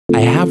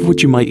I have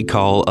what you might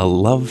call a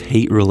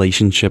love-hate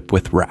relationship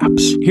with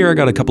wraps. Here I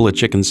got a couple of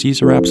chicken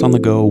Caesar wraps on the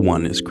go.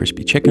 One is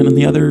crispy chicken and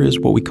the other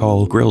is what we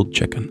call grilled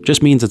chicken.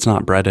 Just means it's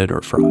not breaded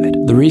or fried.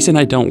 The reason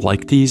I don't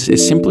like these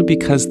is simply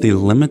because they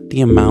limit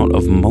the amount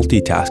of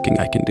multitasking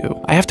I can do.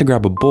 I have to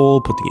grab a bowl,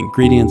 put the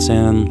ingredients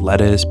in,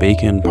 lettuce,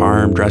 bacon,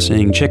 parm,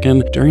 dressing,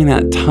 chicken. During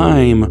that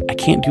time, I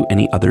can't do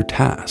any other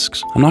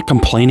tasks. I'm not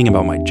complaining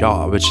about my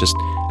job, it's just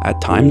at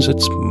times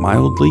it's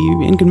mildly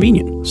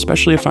inconvenient,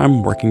 especially if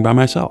I'm working by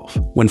myself.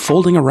 When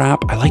folding a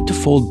wrap, I like to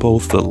fold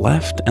both the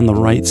left and the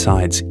right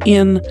sides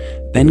in,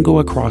 then go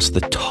across the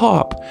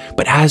top,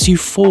 but as you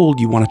fold,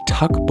 you want to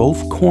tuck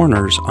both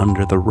corners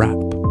under the wrap.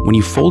 When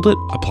you fold it,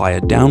 apply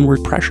a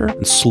downward pressure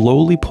and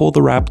slowly pull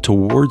the wrap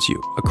towards you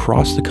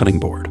across the cutting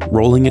board,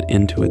 rolling it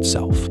into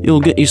itself.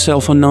 You'll get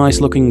yourself a nice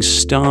looking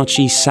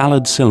starchy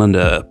salad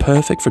cylinder,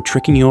 perfect for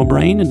tricking your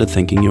brain into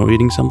thinking you're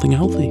eating something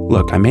healthy.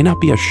 Look, I may not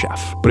be a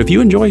chef, but if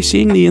you enjoy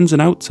seeing the ins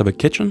and outs of a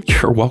kitchen,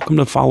 you're welcome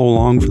to follow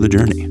along for the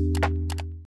journey.